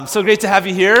So great to have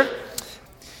you here.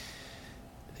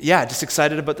 Yeah, just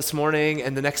excited about this morning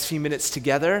and the next few minutes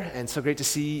together, and so great to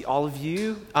see all of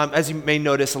you. As you may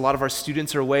notice, a lot of our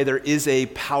students are away. There is a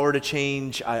Power to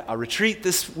Change a retreat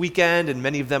this weekend, and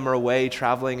many of them are away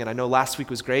traveling, and I know last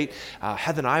week was great.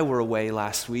 Heather and I were away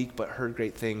last week, but heard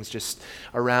great things just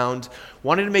around.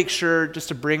 Wanted to make sure just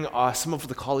to bring some of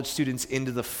the college students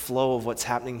into the flow of what's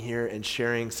happening here and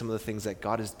sharing some of the things that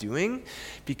God is doing,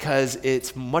 because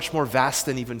it's much more vast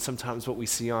than even sometimes what we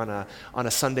see on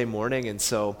a Sunday morning, and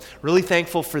so really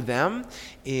thankful for them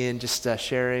in just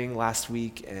sharing last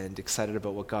week, and excited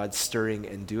about what God's stirring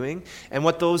and doing, and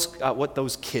what those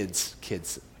kids,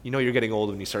 you know you're getting old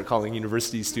when you start calling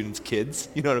university students kids.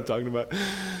 You know what I'm talking about?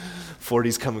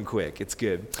 40's coming quick. It's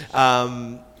good.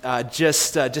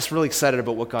 Just really excited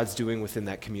about what God's doing within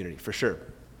that community, for sure.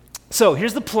 So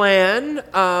here's the plan.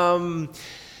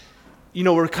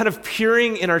 We're kind of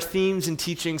peering in our themes and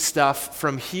teaching stuff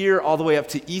from here all the way up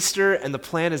to Easter, and the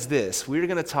plan is this. We're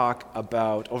going to talk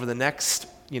about, over the next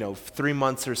 3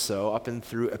 months or so, up and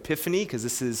through Epiphany, because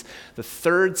this is the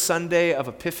third Sunday of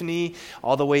Epiphany,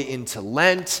 all the way into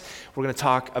Lent. We're going to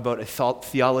talk about a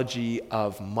theology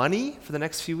of money for the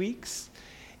next few weeks,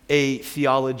 a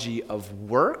theology of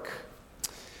work.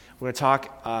 We're going to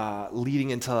talk,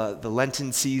 leading into the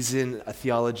Lenten season, a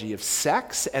theology of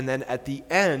sex, and then at the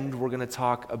end, we're going to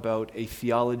talk about a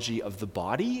theology of the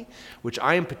body, which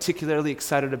I am particularly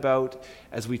excited about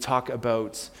as we talk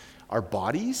about our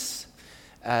bodies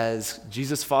as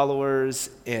Jesus followers,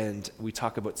 and we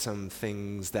talk about some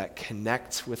things that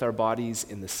connect with our bodies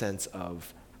in the sense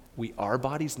of we are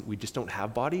bodies, we just don't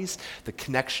have bodies. The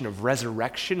connection of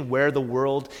resurrection, where the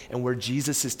world and where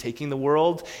Jesus is taking the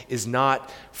world is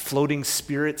not floating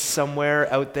spirits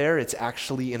somewhere out there. It's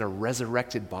actually in a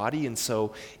resurrected body. And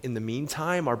so in the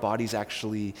meantime, our bodies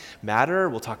actually matter.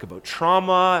 We'll talk about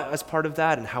trauma as part of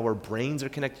that and how our brains are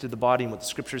connected to the body and what the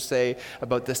scriptures say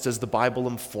about this. Does the Bible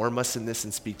inform us in this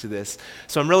and speak to this?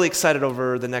 So I'm really excited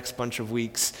over the next bunch of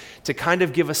weeks to kind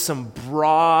of give us some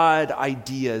broad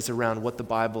ideas around what the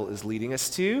Bible is leading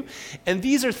us to. And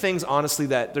these are things, honestly,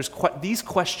 that these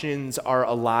questions are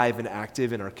alive and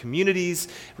active in our communities.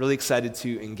 Really excited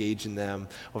to engage in them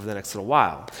over the next little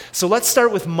while. So let's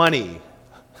start with money.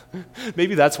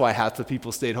 Maybe that's why half the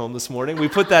people stayed home this morning. We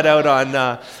put that out on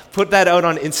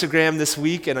Instagram this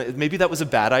week, and maybe that was a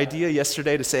bad idea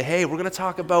yesterday to say, hey, we're going to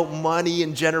talk about money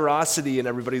and generosity, and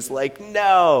everybody's like,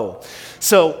 no.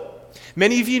 So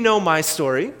many of you know my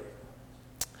story.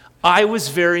 I was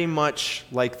very much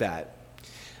like that.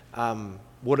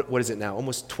 What is it now?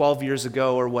 Almost 12 years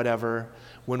ago or whatever,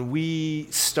 when we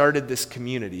started this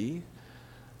community,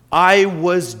 I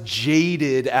was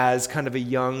jaded as kind of a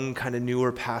young, kind of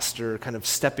newer pastor, kind of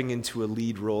stepping into a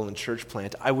lead role in church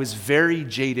plant. I was very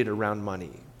jaded around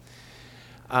money.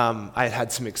 I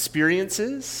had some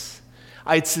experiences.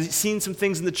 I had seen some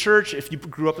things in the church. If you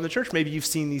grew up in the church, maybe you've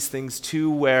seen these things too,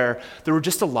 where there were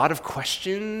just a lot of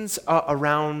questions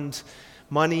around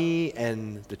money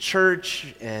and the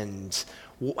church and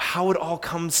how it all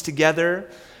comes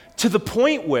together, to the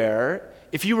point where,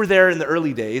 if you were there in the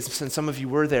early days, and some of you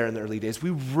were there in the early days, we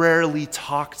rarely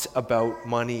talked about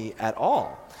money at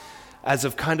all, as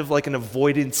of kind of like an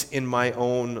avoidance in my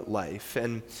own life.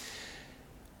 And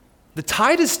the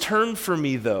tide has turned for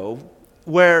me, though,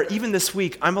 where even this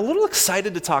week, I'm a little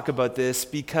excited to talk about this,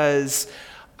 because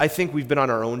I think we've been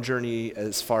on our own journey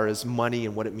as far as money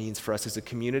and what it means for us as a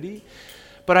community.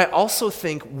 But I also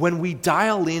think when we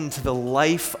dial into the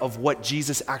life of what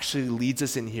Jesus actually leads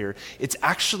us in here, it's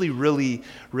actually really,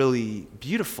 really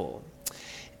beautiful.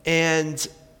 And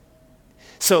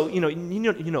so,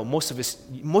 most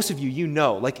of you,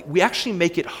 like, we actually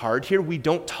make it hard here. We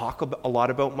don't talk a lot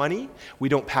about money. We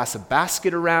don't pass a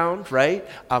basket around, right?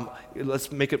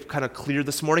 Let's make it kind of clear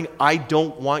this morning. I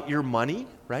don't want your money,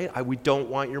 right? We don't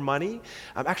want your money.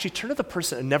 Actually, turn to the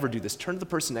person, and never do this, turn to the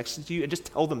person next to you and just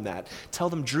tell them that. Tell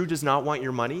them Drew does not want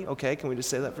your money. Okay, can we just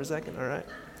say that for a second? All right.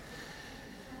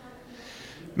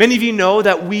 Many of you know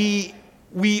that we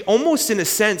almost, in a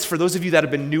sense, for those of you that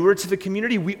have been newer to the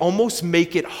community, we almost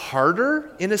make it harder,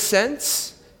 in a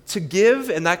sense, to give,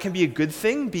 and that can be a good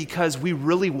thing, because we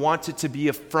really want it to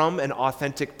be from an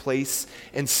authentic place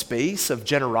and space of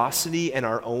generosity in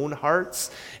our own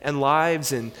hearts and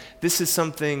lives. And this is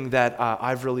something that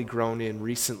I've really grown in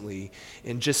recently,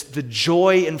 in just the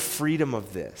joy and freedom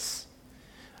of this.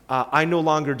 I no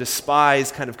longer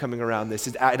despise kind of coming around this.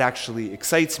 It actually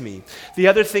excites me. The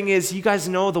other thing is, you guys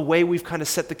know the way we've kind of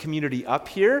set the community up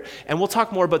here, and we'll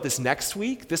talk more about this next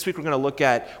week. This week we're going to look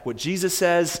at what Jesus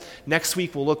says. Next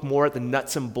week we'll look more at the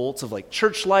nuts and bolts of like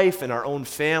church life and our own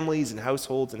families and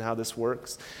households and how this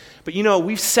works. But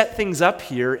we've set things up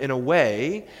here in a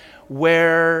way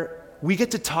where we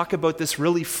get to talk about this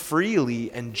really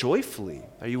freely and joyfully.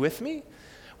 Are you with me?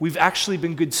 We've actually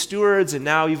been good stewards, and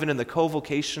now even in the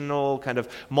co-vocational, kind of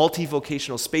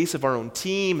multi-vocational space of our own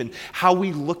team and how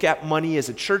we look at money as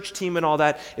a church team and all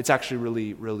that, it's actually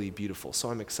really, really beautiful.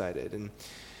 So I'm excited. And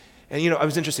it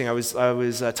was interesting. I was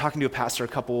talking to a pastor a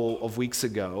couple of weeks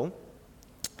ago,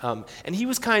 and he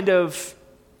was kind of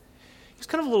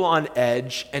a little on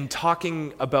edge and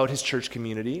talking about his church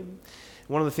community.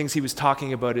 One of the things he was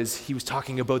talking about is he was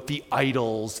talking about the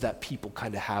idols that people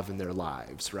kind of have in their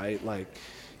lives, right? Like,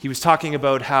 he was talking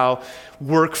about how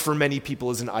work for many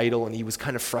people is an idol, and he was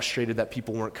kind of frustrated that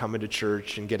people weren't coming to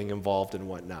church and getting involved and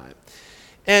whatnot.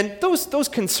 And those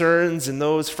concerns and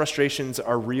those frustrations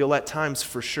are real at times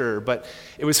for sure, but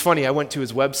it was funny. I went to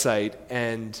his website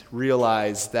and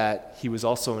realized that he was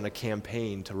also in a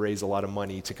campaign to raise a lot of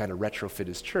money to kind of retrofit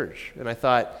his church. And I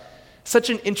thought, such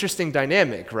an interesting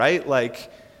dynamic, right?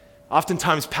 Like,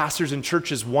 oftentimes pastors and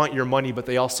churches want your money, but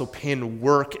they also pin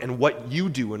work and what you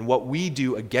do and what we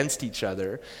do against each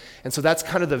other. And so that's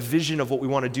kind of the vision of what we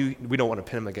want to do. We don't want to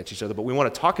pin them against each other, but we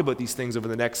want to talk about these things over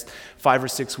the next 5 or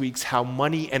 6 weeks, how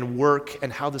money and work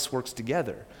and how this works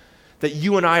together. That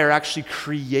you and I are actually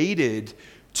created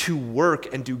to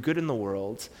work and do good in the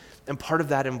world, and part of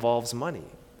that involves money.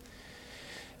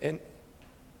 And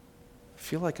I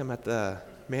feel like I'm at the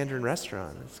Mandarin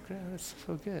restaurant. It's great. It's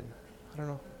so good. I don't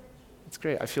know. It's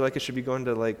great. I feel like I should be going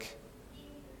to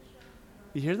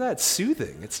you hear that? It's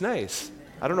soothing. It's nice.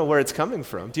 I don't know where it's coming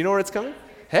from. Do you know where it's coming?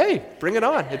 Hey, bring it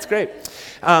on. It's great.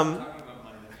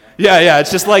 Yeah,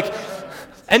 it's just like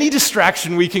any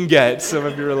distraction we can get. Some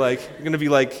of you are you're going to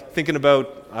be thinking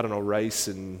about, I don't know, rice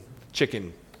and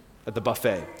chicken at the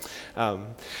buffet. Where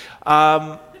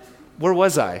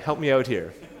was I? Help me out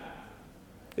here.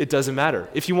 It doesn't matter.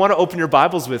 If you want to open your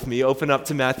Bibles with me, open up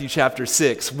to Matthew chapter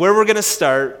 6. Where we're going to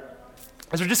start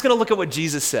is we're just going to look at what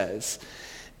Jesus says.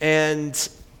 And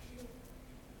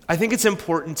I think it's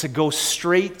important to go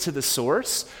straight to the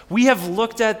source. We have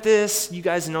looked at this. You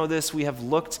guys know this. We have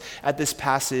looked at this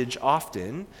passage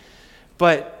often.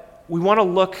 But we want to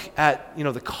look at,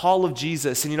 the call of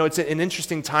Jesus. And, it's an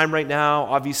interesting time right now,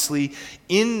 obviously,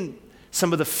 in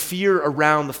some of the fear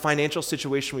around the financial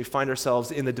situation we find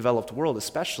ourselves in the developed world,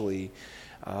 especially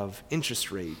of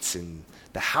interest rates and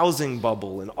the housing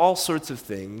bubble and all sorts of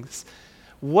things.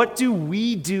 What do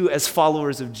we do as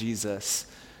followers of Jesus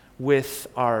with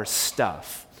our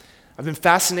stuff? I've been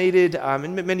fascinated,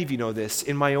 and many of you know this,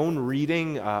 in my own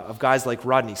reading of guys like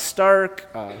Rodney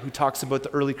Stark, who talks about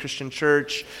the early Christian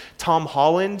church, Tom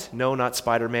Holland, no, not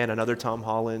Spider-Man, another Tom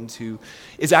Holland, who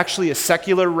is actually a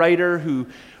secular writer who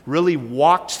really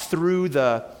walked through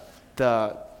the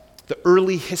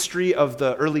early history of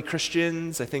the early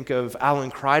Christians. I think of Alan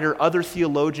Kreider, other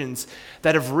theologians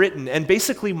that have written. And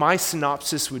basically my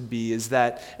synopsis would be is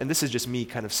that, and this is just me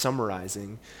kind of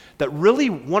summarizing, that really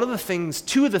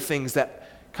two of the things that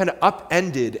kind of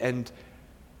upended and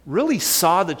really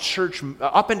saw the church,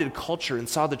 upended culture and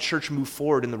saw the church move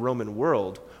forward in the Roman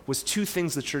world was two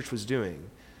things the church was doing.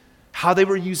 How they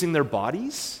were using their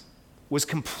bodies was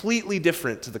completely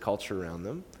different to the culture around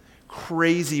them.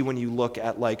 Crazy when you look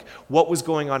at what was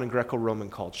going on in Greco-Roman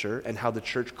culture and how the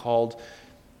church called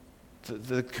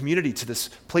the community to this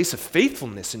place of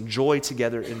faithfulness and joy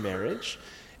together in marriage,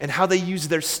 and how they used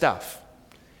their stuff.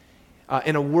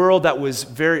 In a world that was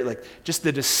very, just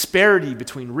the disparity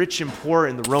between rich and poor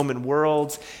in the Roman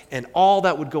world and all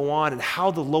that would go on and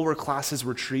how the lower classes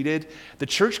were treated, the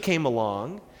church came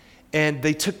along and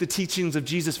they took the teachings of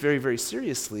Jesus very, very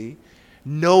seriously.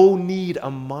 No need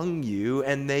among you,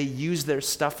 and they used their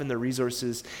stuff and their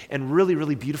resources in really,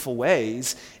 really beautiful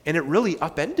ways, and it really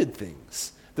upended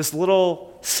things. This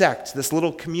little sect, this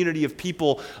little community of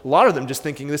people, a lot of them just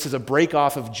thinking this is a break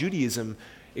off of Judaism,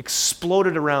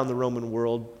 exploded around the Roman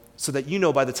world so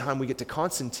that by the time we get to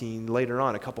Constantine later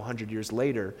on, a couple hundred years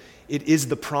later, it is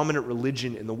the prominent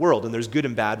religion in the world, and there's good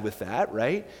and bad with that,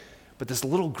 right? But this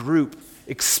little group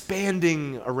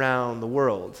expanding around the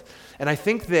world. And I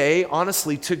think they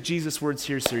honestly took Jesus' words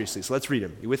here seriously. So let's read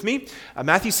them. You with me?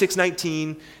 Matthew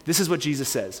 6:19, this is what Jesus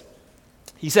says.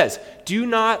 He says, "Do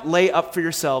not lay up for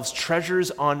yourselves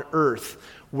treasures on earth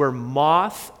where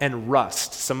moth and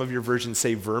rust," some of your versions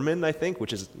say vermin, I think,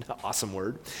 which is an awesome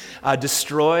word,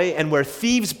 "destroy, and where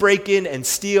thieves break in and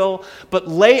steal, but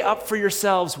lay up for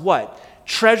yourselves" what?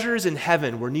 "Treasures in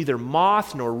heaven where neither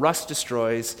moth nor rust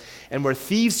destroys, and where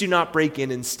thieves do not break in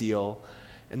and steal."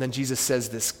 And then Jesus says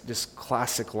this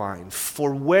classic line,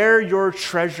 "For where your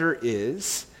treasure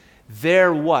is,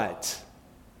 there what?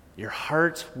 Your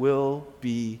heart will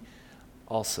be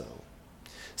also."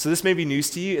 So this may be news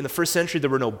to you. In the first century, there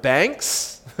were no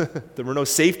banks. There were no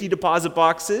safety deposit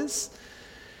boxes.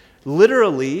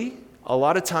 Literally, a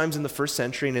lot of times in the first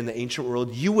century and in the ancient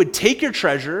world, you would take your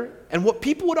treasure, and what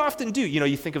people would often do,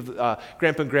 you think of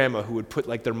grandpa and grandma who would put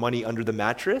like their money under the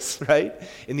mattress, right?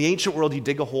 In the ancient world, you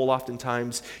dig a hole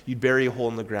oftentimes, you'd bury a hole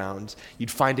in the ground, you'd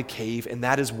find a cave, and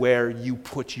that is where you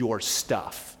put your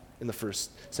stuff in the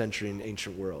first century and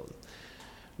ancient world.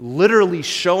 Literally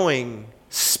showing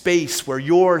space where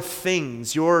your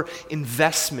things, your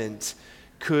investment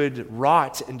could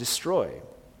rot and destroy.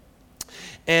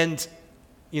 And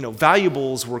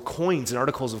valuables were coins and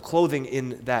articles of clothing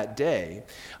in that day.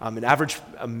 An average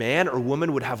man or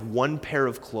woman would have one pair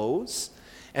of clothes.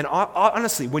 And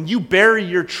honestly, when you bury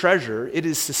your treasure, it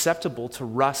is susceptible to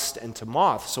rust and to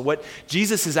moth. So what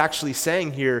Jesus is actually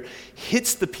saying here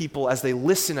hits the people as they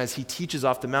listen as he teaches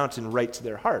off the mountain right to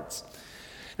their hearts.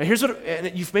 Now here's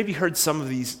and you've maybe heard some of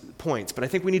these points, but I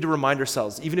think we need to remind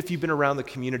ourselves, even if you've been around the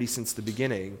community since the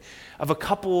beginning, of a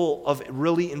couple of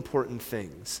really important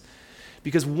things.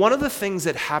 Because one of the things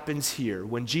that happens here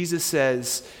when Jesus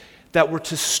says that we're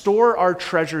to store our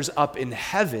treasures up in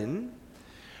heaven,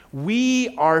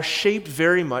 we are shaped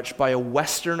very much by a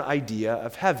Western idea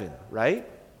of heaven, right?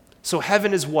 So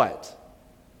heaven is what?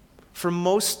 For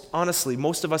most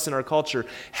of us in our culture,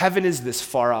 heaven is this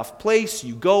far-off place.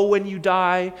 You go when you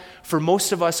die. For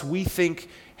most of us, we think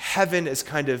heaven is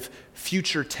kind of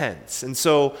future tense. And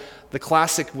so the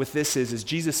classic with this is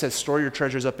Jesus says, store your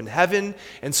treasures up in heaven.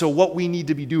 And so what we need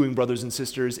to be doing, brothers and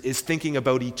sisters, is thinking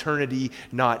about eternity,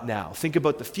 not now. Think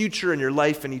about the future and your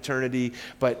life and eternity.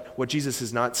 But what Jesus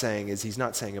is not saying is he's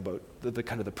not saying about the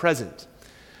kind of the present.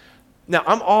 Now,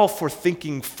 I'm all for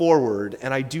thinking forward,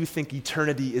 and I do think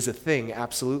eternity is a thing,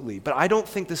 absolutely. But I don't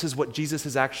think this is what Jesus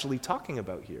is actually talking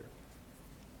about here.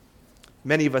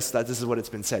 Many of us thought this is what it's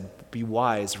been said. Be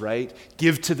wise, right?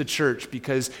 Give to the church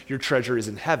because your treasure is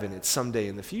in heaven. It's someday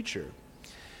in the future.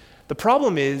 The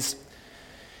problem is,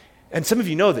 and some of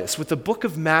you know this, with the book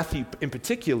of Matthew in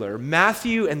particular,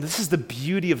 Matthew, and this is the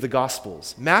beauty of the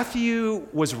Gospels, Matthew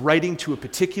was writing to a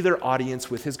particular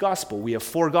audience with his gospel. We have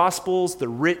 4 Gospels, they're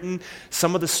written,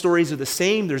 some of the stories are the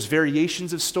same, there's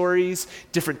variations of stories,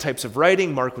 different types of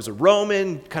writing. Mark was a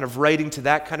Roman, kind of writing to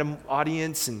that kind of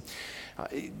audience, and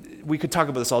we could talk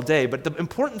about this all day, but the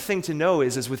important thing to know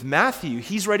is with Matthew,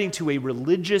 he's writing to a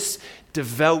religious,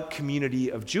 devout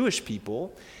community of Jewish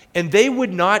people, and they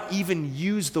would not even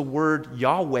use the word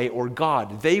Yahweh or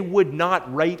God. They would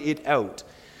not write it out.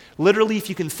 Literally, if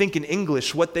you can think in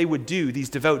English, what they would do, these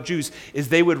devout Jews, is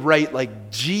they would write like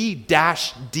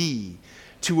G-D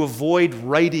to avoid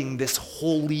writing this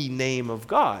holy name of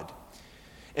God.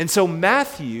 And so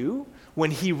Matthew,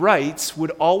 when he writes,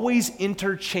 would always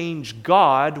interchange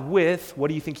God with, what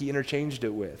do you think he interchanged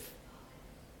it with?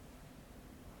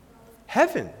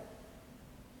 Heaven.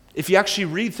 If you actually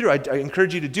read through, I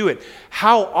encourage you to do it.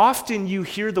 How often you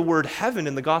hear the word heaven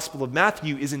in the Gospel of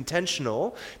Matthew is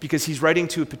intentional because he's writing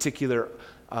to a particular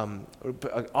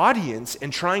audience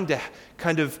and trying to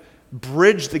kind of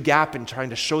bridge the gap and trying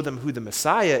to show them who the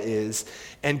Messiah is.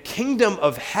 And kingdom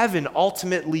of heaven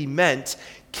ultimately meant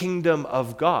kingdom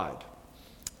of God.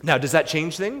 Now, does that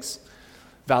change things?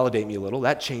 Validate me a little.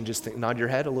 That changes things. Nod your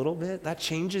head a little bit. That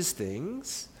changes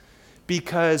things.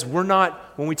 Because we're not,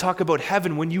 when we talk about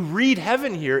heaven, when you read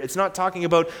heaven here, it's not talking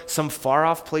about some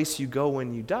far-off place you go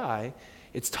when you die.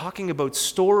 It's talking about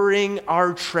storing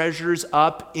our treasures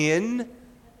up in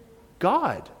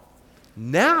God.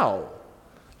 Now,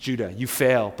 Judah, you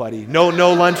fail, buddy. No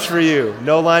lunch for you.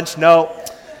 No lunch, no.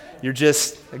 You're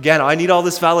just, again, I need all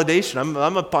this validation.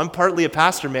 I'm partly a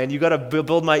pastor, man. You got to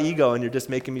build my ego, and you're just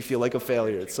making me feel like a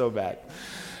failure. It's so bad.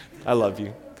 I love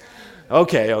you.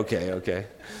 Okay.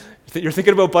 You're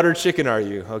thinking about buttered chicken, are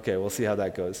you? Okay, we'll see how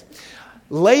that goes.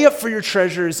 Lay up for your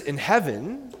treasures in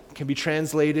heaven can be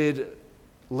translated,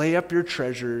 lay up your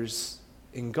treasures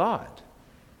in God.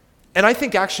 And I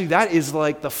think actually that is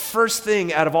like the first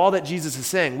thing out of all that Jesus is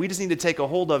saying. We just need to take a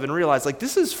hold of and realize like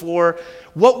this is for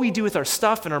what we do with our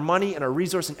stuff and our money and our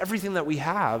resource and everything that we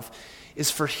have is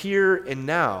for here and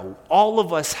now. All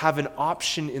of us have an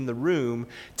option in the room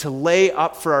to lay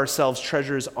up for ourselves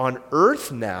treasures on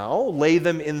earth now, lay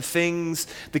them in things,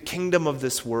 the kingdom of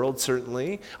this world,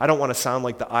 certainly. I don't want to sound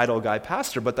like the idle guy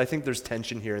pastor, but I think there's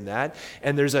tension here in that.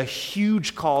 And there's a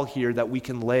huge call here that we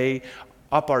can lay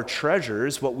up our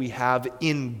treasures, what we have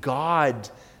in God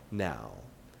now.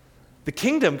 The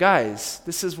kingdom, guys,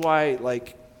 this is why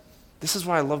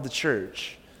I love the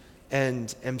church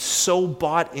and am so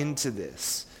bought into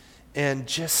this. And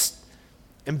just,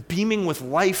 and beaming with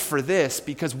life for this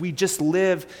because we just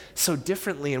live so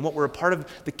differently, and what we're a part of,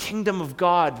 the kingdom of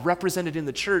God represented in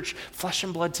the church, flesh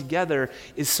and blood together,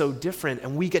 is so different,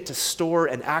 and we get to store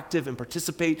and active and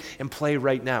participate and play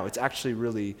right now. It's actually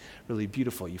really, really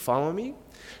beautiful. You follow me?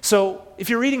 So if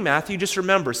you're reading Matthew, just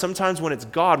remember, sometimes when it's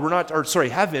God,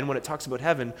 heaven, when it talks about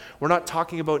heaven, we're not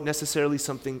talking about necessarily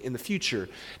something in the future.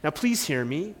 Now please hear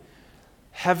me.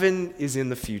 Heaven is in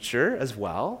the future as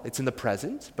well. It's in the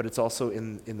present, but it's also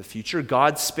in the future.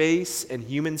 God's space and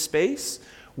human space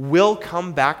will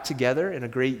come back together in a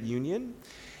great union.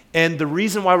 And the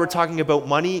reason why we're talking about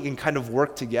money and kind of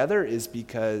work together is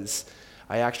because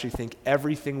I actually think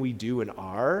everything we do and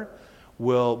are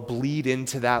will bleed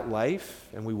into that life,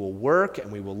 and we will work and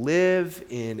we will live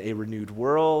in a renewed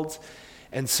world.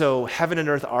 And so heaven and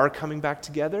earth are coming back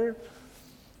together.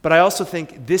 But I also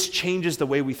think this changes the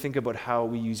way we think about how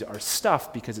we use our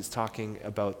stuff because it's talking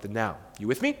about the now. You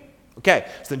with me? Okay,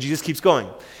 so then Jesus keeps going.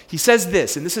 He says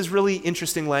this, and this is really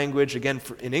interesting language. Again,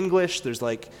 in English, there's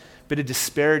like a bit of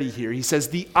disparity here. He says,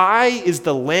 the eye is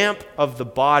the lamp of the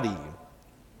body.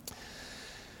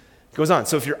 It goes on.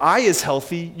 So if your eye is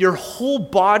healthy, your whole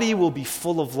body will be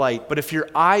full of light. But if your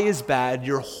eye is bad,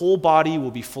 your whole body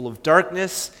will be full of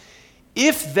darkness.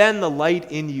 If then the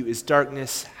light in you is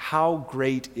darkness, how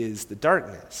great is the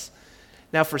darkness?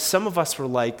 Now, for some of us, we're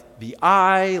like the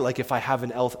eye, like if I have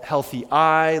an healthy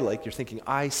eye, like you're thinking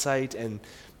eyesight, and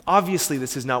obviously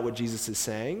this is not what Jesus is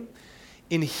saying.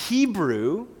 In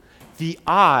Hebrew, the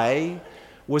eye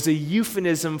was a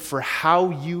euphemism for how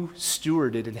you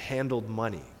stewarded and handled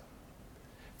money.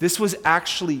 This was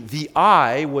actually, the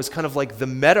eye was kind of like the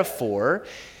metaphor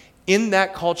in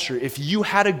that culture. If you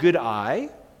had a good eye,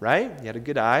 right? You had a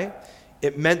good eye.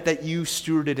 It meant that you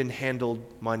stewarded and handled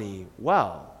money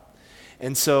well.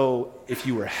 And so if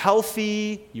you were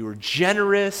healthy, you were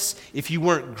generous, if you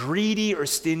weren't greedy or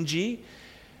stingy,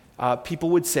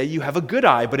 people would say you have a good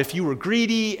eye. But if you were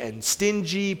greedy and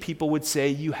stingy, people would say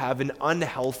you have an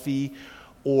unhealthy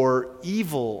or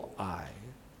evil eye.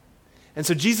 And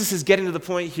so Jesus is getting to the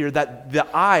point here that the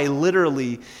eye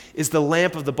literally is the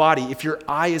lamp of the body. If your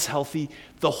eye is healthy,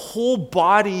 the whole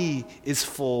body is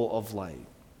full of light.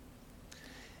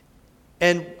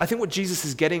 And I think what Jesus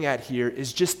is getting at here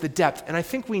is just the depth. And I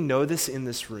think we know this in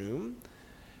this room,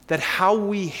 that how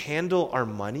we handle our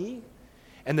money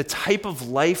and the type of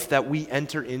life that we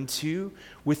enter into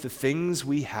with the things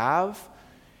we have,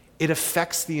 it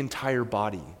affects the entire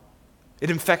body.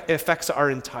 It affects our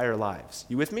entire lives.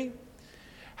 You with me?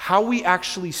 How we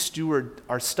actually steward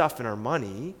our stuff and our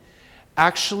money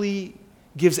actually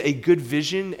gives a good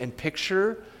vision and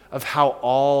picture of how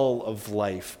all of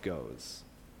life goes.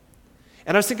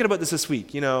 And I was thinking about this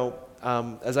week.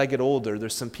 As I get older,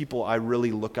 there's some people I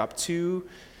really look up to,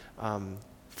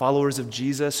 followers of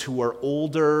Jesus who are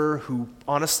older, who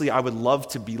honestly I would love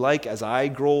to be like as I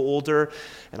grow older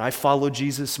and I follow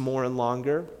Jesus more and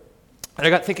longer. And I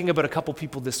got thinking about a couple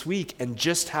people this week and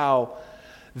just how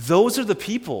those are the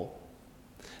people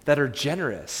that are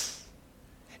generous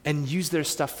and use their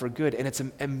stuff for good. And it's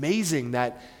amazing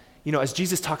that, as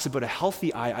Jesus talks about a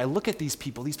healthy eye, I look at these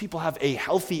people. These people have a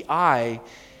healthy eye,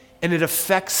 and it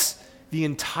affects the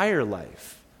entire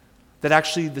life. That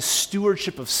actually the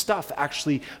stewardship of stuff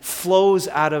actually flows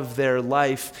out of their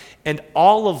life, and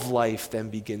all of life then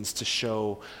begins to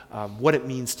show what it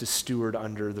means to steward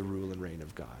under the rule and reign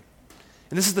of God.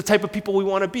 And this is the type of people we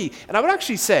want to be. And I would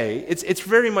actually say it's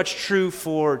very much true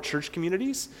for church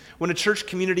communities. When a church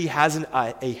community has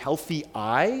a healthy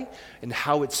eye and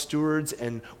how it stewards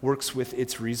and works with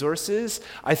its resources,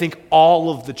 I think all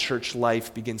of the church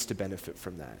life begins to benefit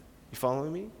from that. You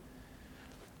following me?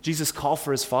 Jesus' call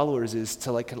for his followers is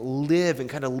to live and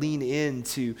kind of lean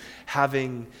into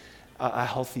having a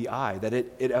healthy eye, that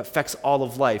it affects all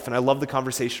of life. And I love the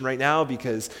conversation right now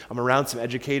because I'm around some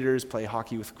educators, play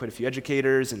hockey with quite a few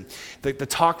educators, and the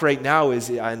talk right now is,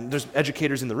 and there's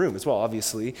educators in the room as well,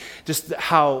 obviously, just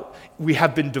how we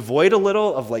have been devoid a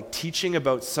little of teaching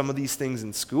about some of these things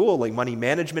in school, like money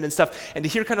management and stuff, and to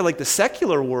hear kind of the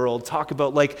secular world talk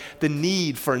about the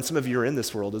need for, and some of you are in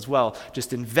this world as well,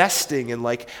 just investing and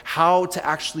how to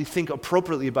actually think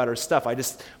appropriately about our stuff.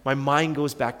 My mind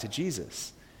goes back to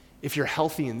Jesus. If you're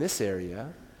healthy in this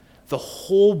area, the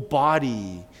whole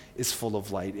body is full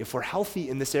of light. If we're healthy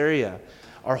in this area,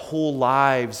 our whole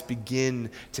lives begin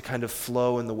to kind of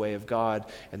flow in the way of God,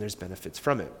 and there's benefits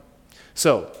from it.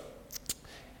 So,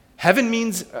 heaven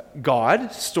means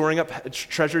God, storing up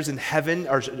treasures in heaven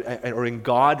or in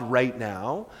God right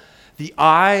now. The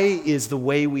eye is the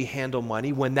way we handle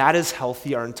money. When that is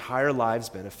healthy, our entire lives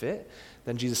benefit.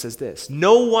 Then Jesus says this,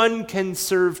 no one can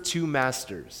serve two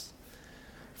masters.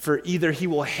 For either he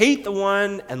will hate the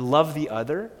one and love the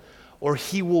other, or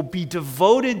he will be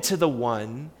devoted to the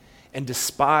one and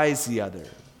despise the other.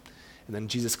 And then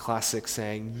Jesus' classic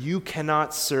saying, you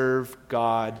cannot serve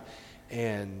God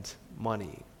and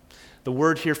money. The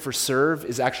word here for serve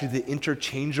is actually the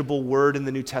interchangeable word in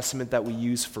the New Testament that we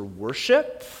use for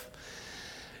worship.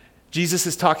 Jesus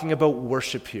is talking about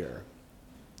worship here.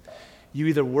 You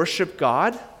either worship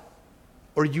God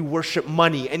or you worship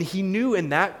money. And he knew in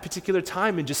that particular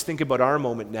time, and just think about our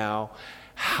moment now,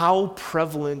 how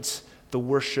prevalent the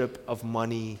worship of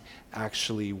money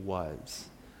actually was.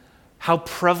 How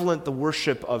prevalent the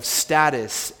worship of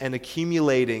status and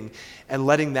accumulating and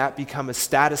letting that become a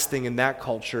status thing in that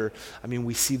culture. I mean,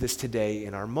 we see this today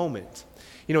in our moment.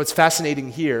 You know, it's fascinating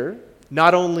here.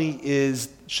 Not only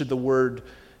should the word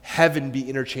heaven be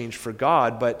interchanged for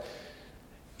God, but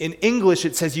in English,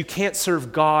 it says you can't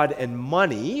serve God and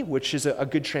money, which is a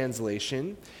good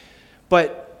translation.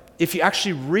 But if you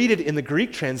actually read it in the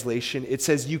Greek translation, it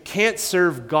says you can't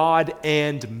serve God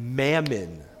and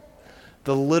mammon.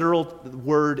 The literal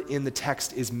word in the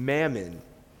text is mammon.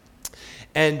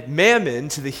 And mammon,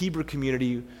 to the Hebrew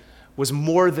community, was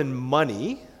more than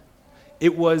money.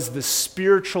 It was the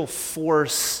spiritual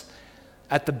force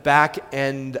at the back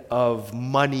end of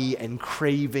money and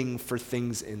craving for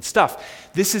things and stuff.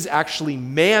 This is actually,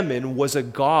 Mammon was a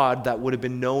god that would have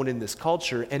been known in this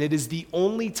culture, and it is the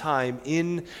only time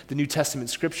in the New Testament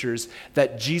scriptures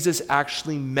that Jesus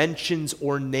actually mentions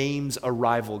or names a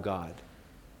rival god.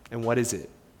 And what is it?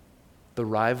 The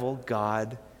rival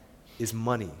god is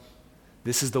money.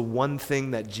 This is the one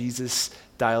thing that Jesus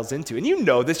dials into. And you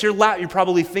know this, you're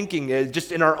probably thinking,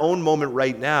 just in our own moment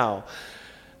right now,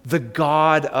 the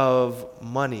God of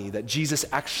money, that Jesus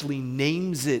actually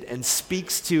names it and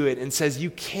speaks to it and says, you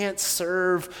can't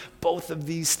serve both of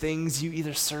these things. You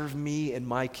either serve me and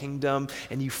my kingdom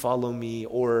and you follow me,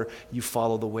 or you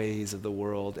follow the ways of the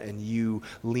world and you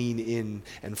lean in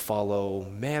and follow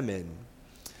mammon.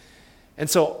 And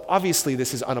so obviously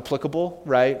this is unapplicable,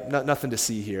 right? Nothing to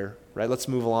see here, right? Let's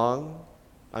move along.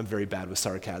 I'm very bad with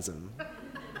sarcasm.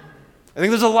 I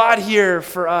think there's a lot here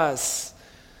for us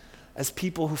as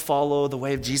people who follow the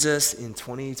way of Jesus in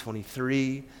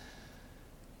 2023,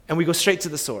 and we go straight to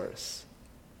the source.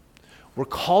 We're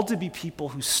called to be people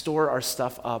who store our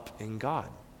stuff up in God.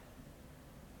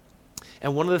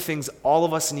 And one of the things all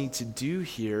of us need to do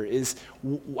here is,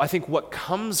 I think what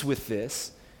comes with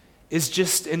this is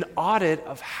just an audit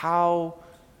of how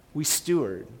we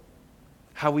steward,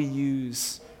 how we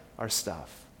use our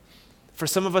stuff. For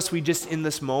some of us, we just, in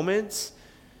this moment,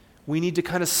 we need to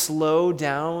kind of slow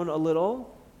down a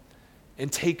little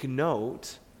and take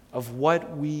note of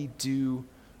what we do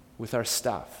with our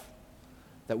stuff.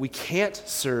 That we can't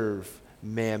serve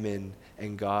mammon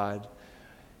and God,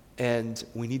 and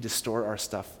we need to store our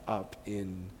stuff up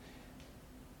in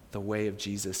the way of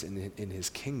Jesus in his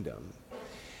kingdom.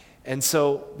 And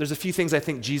so there's a few things I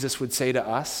think Jesus would say to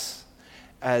us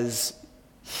as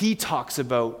he talks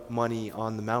about money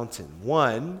on the mountain.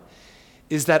 One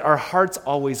is that our hearts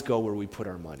always go where we put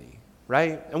our money,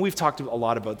 right? And we've talked a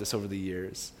lot about this over the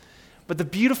years. But the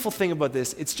beautiful thing about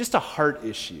this, it's just a heart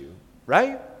issue,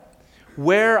 right?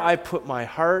 Where I put my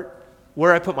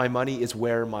money is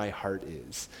where my heart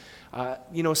is.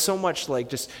 So much like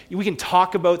just, we can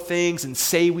talk about things and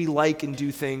say we like and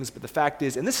do things, but the fact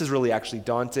is, and this is really actually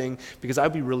daunting because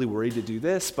I'd be really worried to do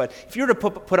this, but if you were to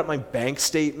put up my bank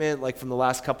statement, like from the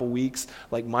last couple weeks,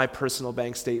 like my personal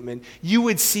bank statement, you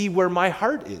would see where my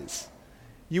heart is.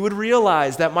 You would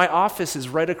realize that my office is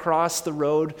right across the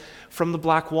road from the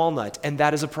Black Walnut, and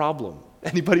that is a problem.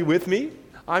 Anybody with me?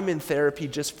 I'm in therapy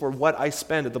just for what I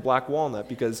spend at the Black Walnut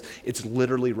because it's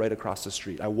literally right across the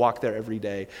street. I walk there every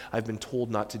day. I've been told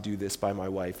not to do this by my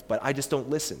wife, but I just don't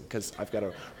listen because I've got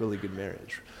a really good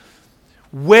marriage.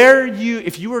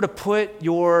 If you were to put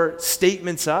your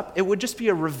statements up, it would just be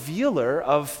a revealer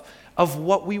of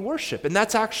what we worship. And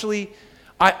that's actually,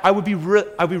 I'd be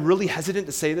really hesitant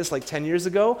to say this like 10 years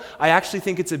ago. I actually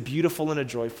think it's a beautiful and a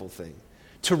joyful thing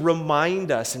to remind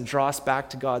us and draw us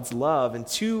back to God's love and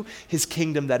to his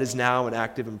kingdom that is now and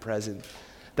active and present.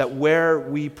 That where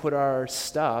we put our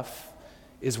stuff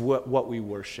is what we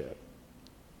worship.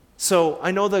 So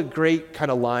I know the great kind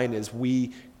of line is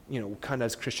we, kind of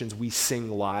as Christians, we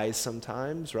sing lies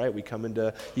sometimes, right? We come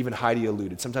into, even Heidi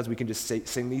alluded, sometimes we can just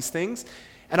sing these things.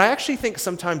 And I actually think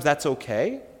sometimes that's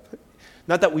okay.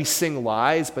 Not that we sing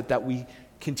lies, but that we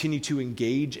continue to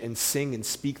engage and sing and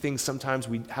speak things. Sometimes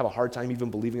we have a hard time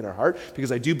even believing in our heart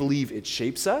because I do believe it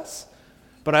shapes us.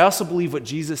 But I also believe what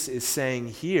Jesus is saying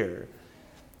here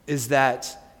is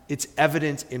that it's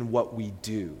evident in what we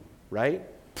do, right?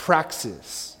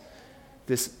 Praxis.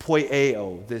 this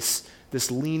poieo,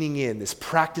 this leaning in, this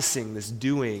practicing, this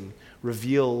doing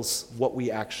reveals what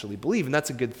we actually believe, and that's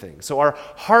a good thing. So our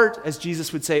heart, as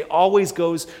Jesus would say, always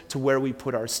goes to where we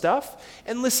put our stuff.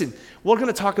 And listen, we're going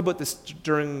to talk about this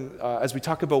during, as we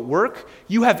talk about work.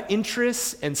 You have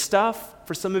interests and stuff.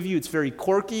 For some of you, it's very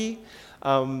quirky.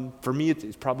 For me,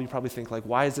 it's probably think like,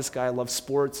 why does this guy love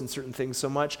sports and certain things so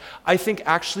much? I think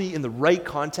actually in the right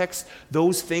context,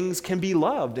 those things can be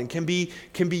loved and can be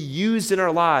used in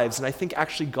our lives. And I think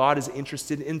actually God is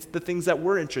interested in the things that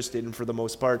we're interested in for the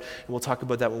most part. And we'll talk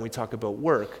about that when we talk about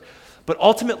work. But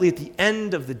ultimately, at the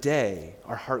end of the day,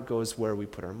 our heart goes where we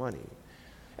put our money.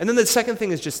 And then the second thing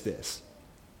is just this.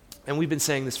 And we've been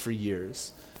saying this for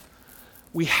years.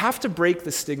 We have to break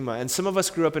the stigma, and some of us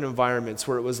grew up in environments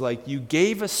where it was like you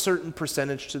gave a certain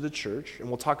percentage to the church, and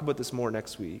we'll talk about this more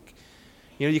next week.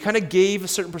 You kind of gave a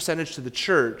certain percentage to the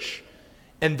church,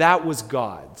 and that was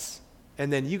God's.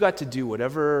 And then you got to do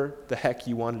whatever the heck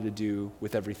you wanted to do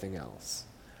with everything else.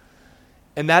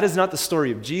 And that is not the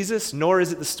story of Jesus, nor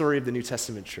is it the story of the New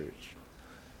Testament church.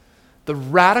 The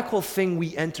radical thing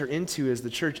we enter into as the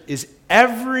church is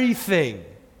everything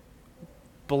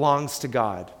belongs to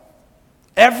God.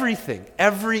 Everything,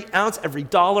 every ounce, every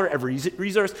dollar, every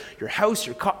resource, your house,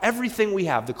 your car, everything we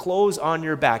have, the clothes on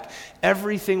your back,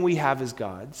 everything we have is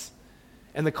God's.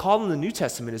 And the call in the New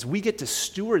Testament is we get to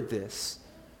steward this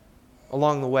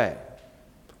along the way.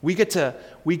 We get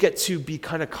to be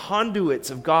kind of conduits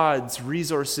of God's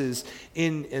resources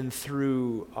in and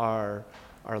through our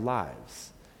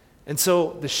lives. And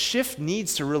so the shift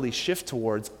needs to really shift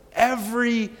towards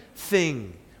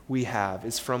everything we have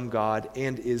is from God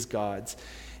and is God's.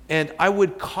 And I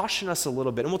would caution us a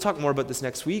little bit, and we'll talk more about this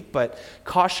next week, but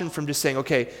caution from just saying,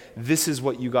 okay, this is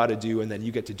what you got to do, and then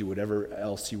you get to do whatever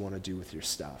else you want to do with your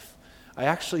stuff. I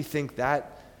actually think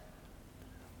that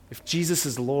if Jesus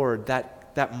is Lord,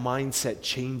 that mindset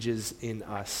changes in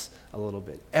us a little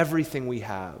bit. Everything we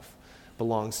have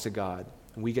belongs to God,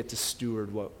 and we get to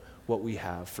steward what we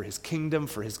have for his kingdom,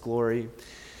 for his glory.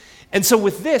 And so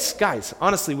with this, guys,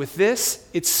 honestly, with this,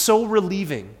 it's so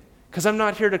relieving because I'm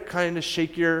not here to kind of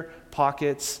shake your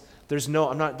pockets. There's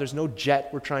no jet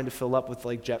we're trying to fill up with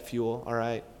like jet fuel, all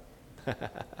right?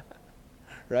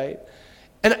 Right?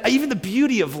 And even the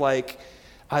beauty of like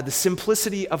the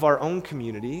simplicity of our own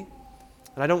community,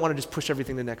 and I don't want to just push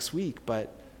everything to next week,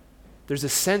 but there's a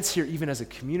sense here, even as a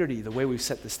community, the way we've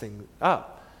set this thing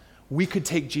up, we could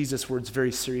take Jesus' words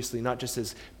very seriously, not just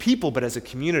as people, but as a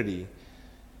community.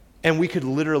 And we could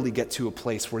literally get to a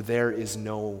place where there is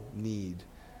no need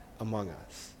among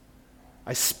us.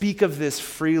 I speak of this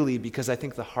freely because I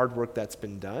think the hard work that's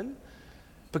been done.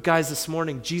 But guys, this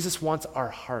morning, Jesus wants our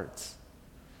hearts.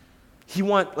 If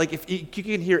you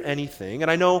can hear anything,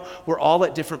 and I know we're all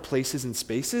at different places and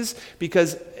spaces,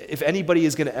 because if anybody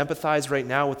is going to empathize right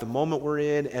now with the moment we're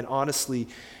in, and honestly,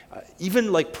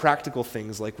 even like practical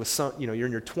things, like with some, you're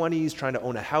in your 20s, trying to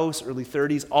own a house, early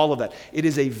 30s, all of that. It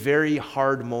is a very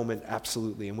hard moment,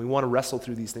 absolutely, and we want to wrestle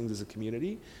through these things as a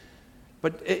community.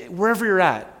 But wherever you're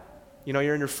at,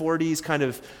 you're in your 40s, kind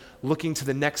of looking to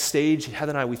the next stage.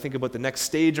 Heather and I, we think about the next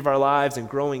stage of our lives and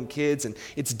growing kids, and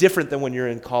it's different than when you're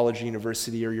in college,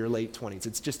 university, or your late 20s.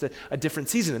 It's just a different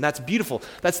season, and that's beautiful.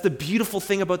 That's the beautiful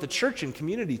thing about the church and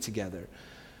community together.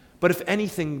 But if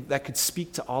anything, that could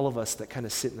speak to all of us that kind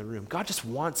of sit in the room. God just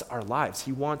wants our lives.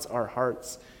 He wants our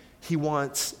hearts. He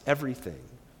wants everything.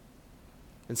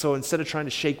 And so instead of trying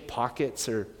to shake pockets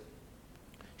or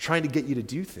trying to get you to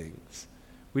do things,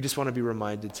 we just want to be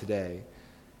reminded today,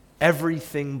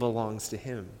 everything belongs to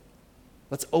him.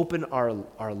 Let's open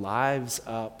our lives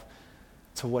up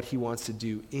to what he wants to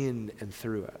do in and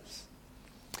through us.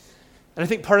 And I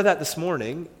think part of that this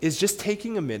morning is just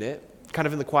taking a minute, kind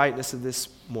of in the quietness of this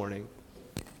morning,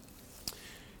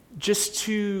 just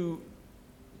to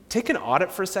take an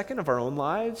audit for a second of our own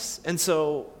lives. And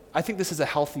so I think this is a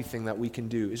healthy thing that we can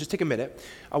do, is just take a minute.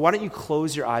 Why don't you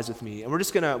close your eyes with me? And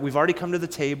we've already come to the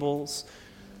tables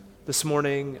this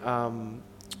morning,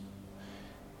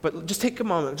 but just take a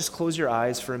moment, just close your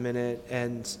eyes for a minute.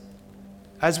 And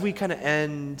as we kind of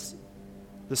end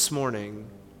this morning,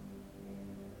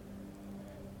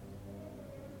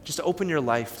 just open your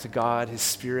life to God, his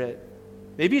Spirit.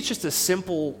 Maybe it's just a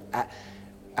simple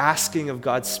asking of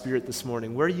God's Spirit this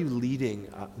morning. Where are you leading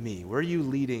me? Where are you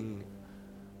leading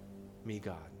me,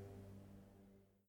 God?